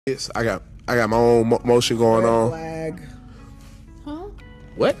I got my own motion going on. Flag. Huh?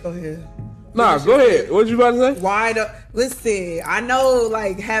 What? Go ahead. Nah, go ahead. What you about to say? Why the listen? I know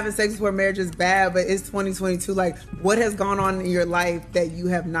like having sex before marriage is bad, but it's 2022. Like, what has gone on in your life that you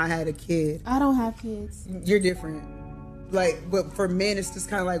have not had a kid? I don't have kids. You're different. Like, but for men, it's just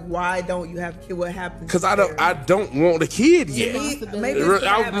kind of like, why don't you have a kid? What happens? Because I don't want a kid yet. Maybe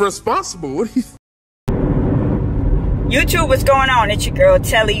I'm responsible. What do you? YouTube, what's going on? It's your girl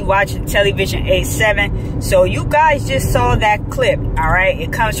Telly, watching TelliVision87. So you guys just saw that clip, all right?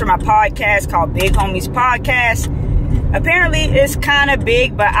 It comes from a podcast called Big Homies Podcast. Apparently, it's kind of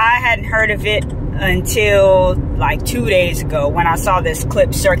big, but I hadn't heard of it until like 2 days ago when I saw this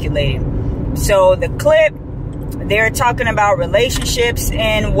clip circulating. So the clip, they're talking about relationships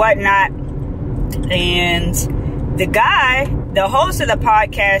and whatnot. And the guy, the host of the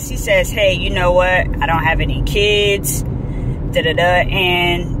podcast, he says, hey, you know what? I don't have any kids.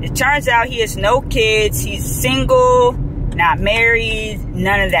 And it turns out he has no kids. He's single, not married,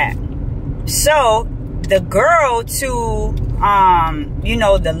 none of that. So the girl to,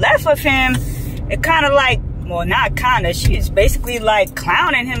 the left of him, it kind of like, well, not kind of, she's basically like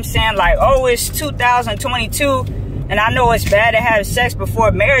clowning him, saying like, oh, it's 2022. And I know it's bad to have sex before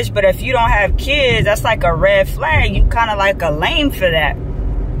marriage, but if you don't have kids, that's like a red flag. You kind of like a lame for that.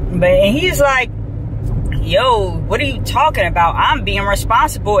 And he's like, yo, what are you talking about? I'm being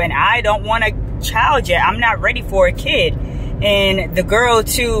responsible and I don't want a child yet. I'm not ready for a kid. And the girl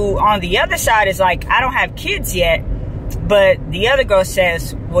too on the other side is like, I don't have kids yet. But the other girl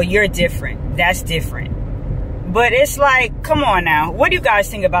says, well, you're different. That's different. But it's like, come on now. What do you guys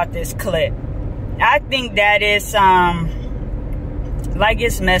think about this clip? I think that is,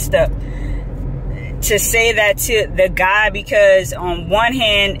 it's messed up to say that to the guy, because on one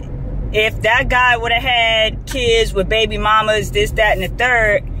hand, if that guy would have had kids with baby mamas, this, that, and the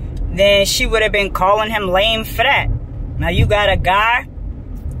third, then she would have been calling him lame for that. Now you got a guy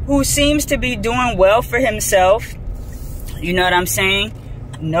who seems to be doing well for himself. You know what I'm saying?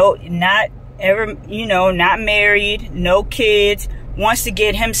 No, not married, no kids. Wants to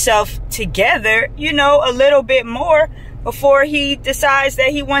get himself together, a little bit more before he decides that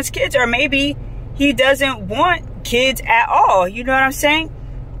he wants kids, or maybe he doesn't want kids at all. You know what I'm saying?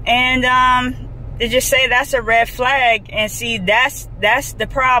 And they just say that's a red flag. And see, that's the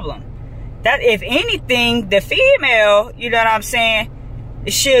problem. That if anything, the female, you know what I'm saying,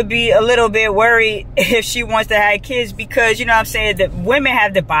 should be a little bit worried if she wants to have kids, because you know what I'm saying, that women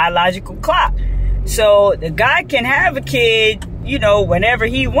have the biological clock. So the guy can have a kid, whenever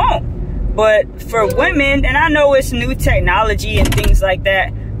he wants. But for women, and I know it's new technology and things like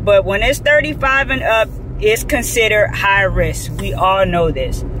that, but when it's 35 and up, it's considered high risk. We all know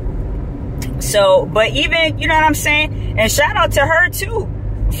this. So, but even, you know what I'm saying? And shout out to her too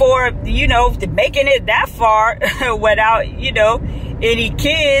for, making it that far without, any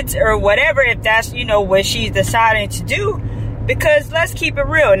kids or whatever, if that's, what she's deciding to do. Because let's keep it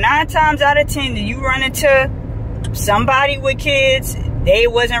real. 9 times out of 10, you run into somebody with kids, they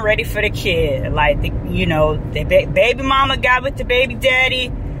wasn't ready for the kid. Like, the baby mama got with the baby daddy,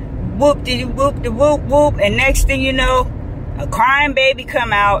 whoop, and next thing you know, a crying baby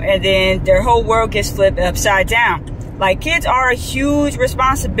come out, and then their whole world gets flipped upside down. Like, kids are a huge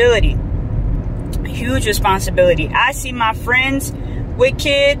responsibility. Huge responsibility. I see my friends with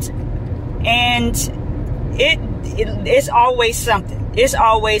kids, and it's always something. It's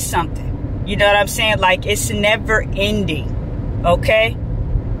always something. You know what I'm saying? Like, it's never ending. Okay?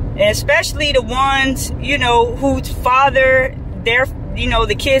 And especially the ones, whose father,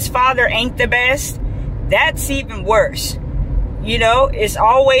 the kid's father ain't the best. That's even worse. It's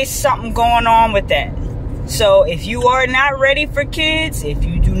always something going on with that. So if you are not ready for kids, if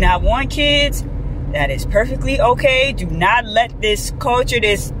you do not want kids, that is perfectly okay. Do not let this culture,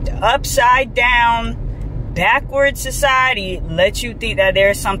 this upside down, backward society, let you think that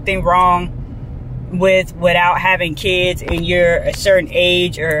there's something wrong without having kids and you're a certain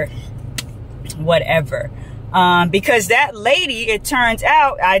age or whatever. Because that lady, it turns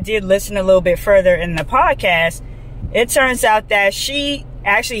out, I did listen a little bit further in the podcast, it turns out that she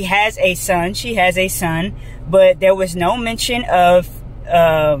actually has a son. She has a son, but there was no mention of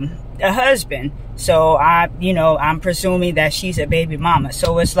a husband. So I'm presuming that she's a baby mama.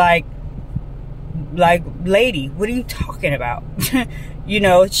 So it's like, lady, what are you talking about?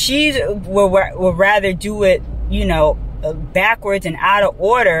 She would rather do it, backwards and out of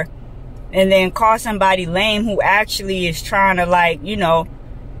order, and then call somebody lame who actually is trying to,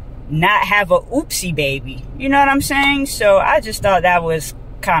 not have a oopsie baby. You know what I'm saying? So I just thought that was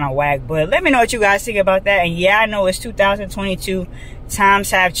kind of whack. But let me know what you guys think about that. And yeah, I know it's 2022.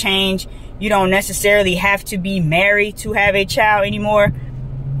 times have changed. You don't necessarily have to be married to have a child anymore.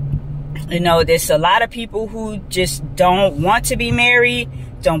 You know, there's a lot of people who just don't want to be married,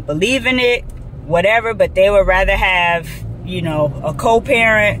 don't believe in it, whatever, but they would rather have, you know, a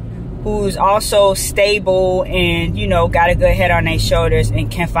co-parent who's also stable and, you know, got a good head on their shoulders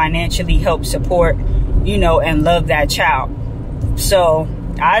and can financially help support, you know, and love that child. So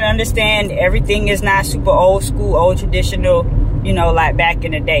I understand everything is not super old school, old traditional, you know, like back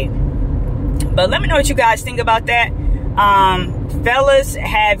in the day. But let me know what you guys think about that. Fellas,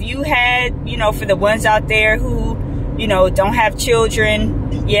 have you had, you know, for the ones out there who, you know, don't have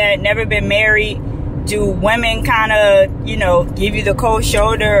children yet, never been married, do women kind of, you know, give you the cold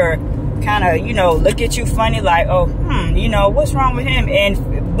shoulder or kind of, you know, look at you funny like, oh, you know, what's wrong with him?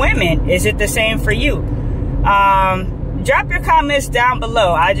 And women, is it the same for you? Drop your comments down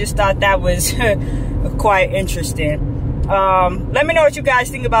below. I just thought that was quite interesting. Let me know what you guys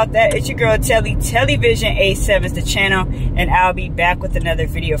think about that. It's your girl Telly. TelliVision87 is the channel, and I'll be back with another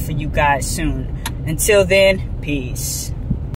video for you guys soon. Until then, peace.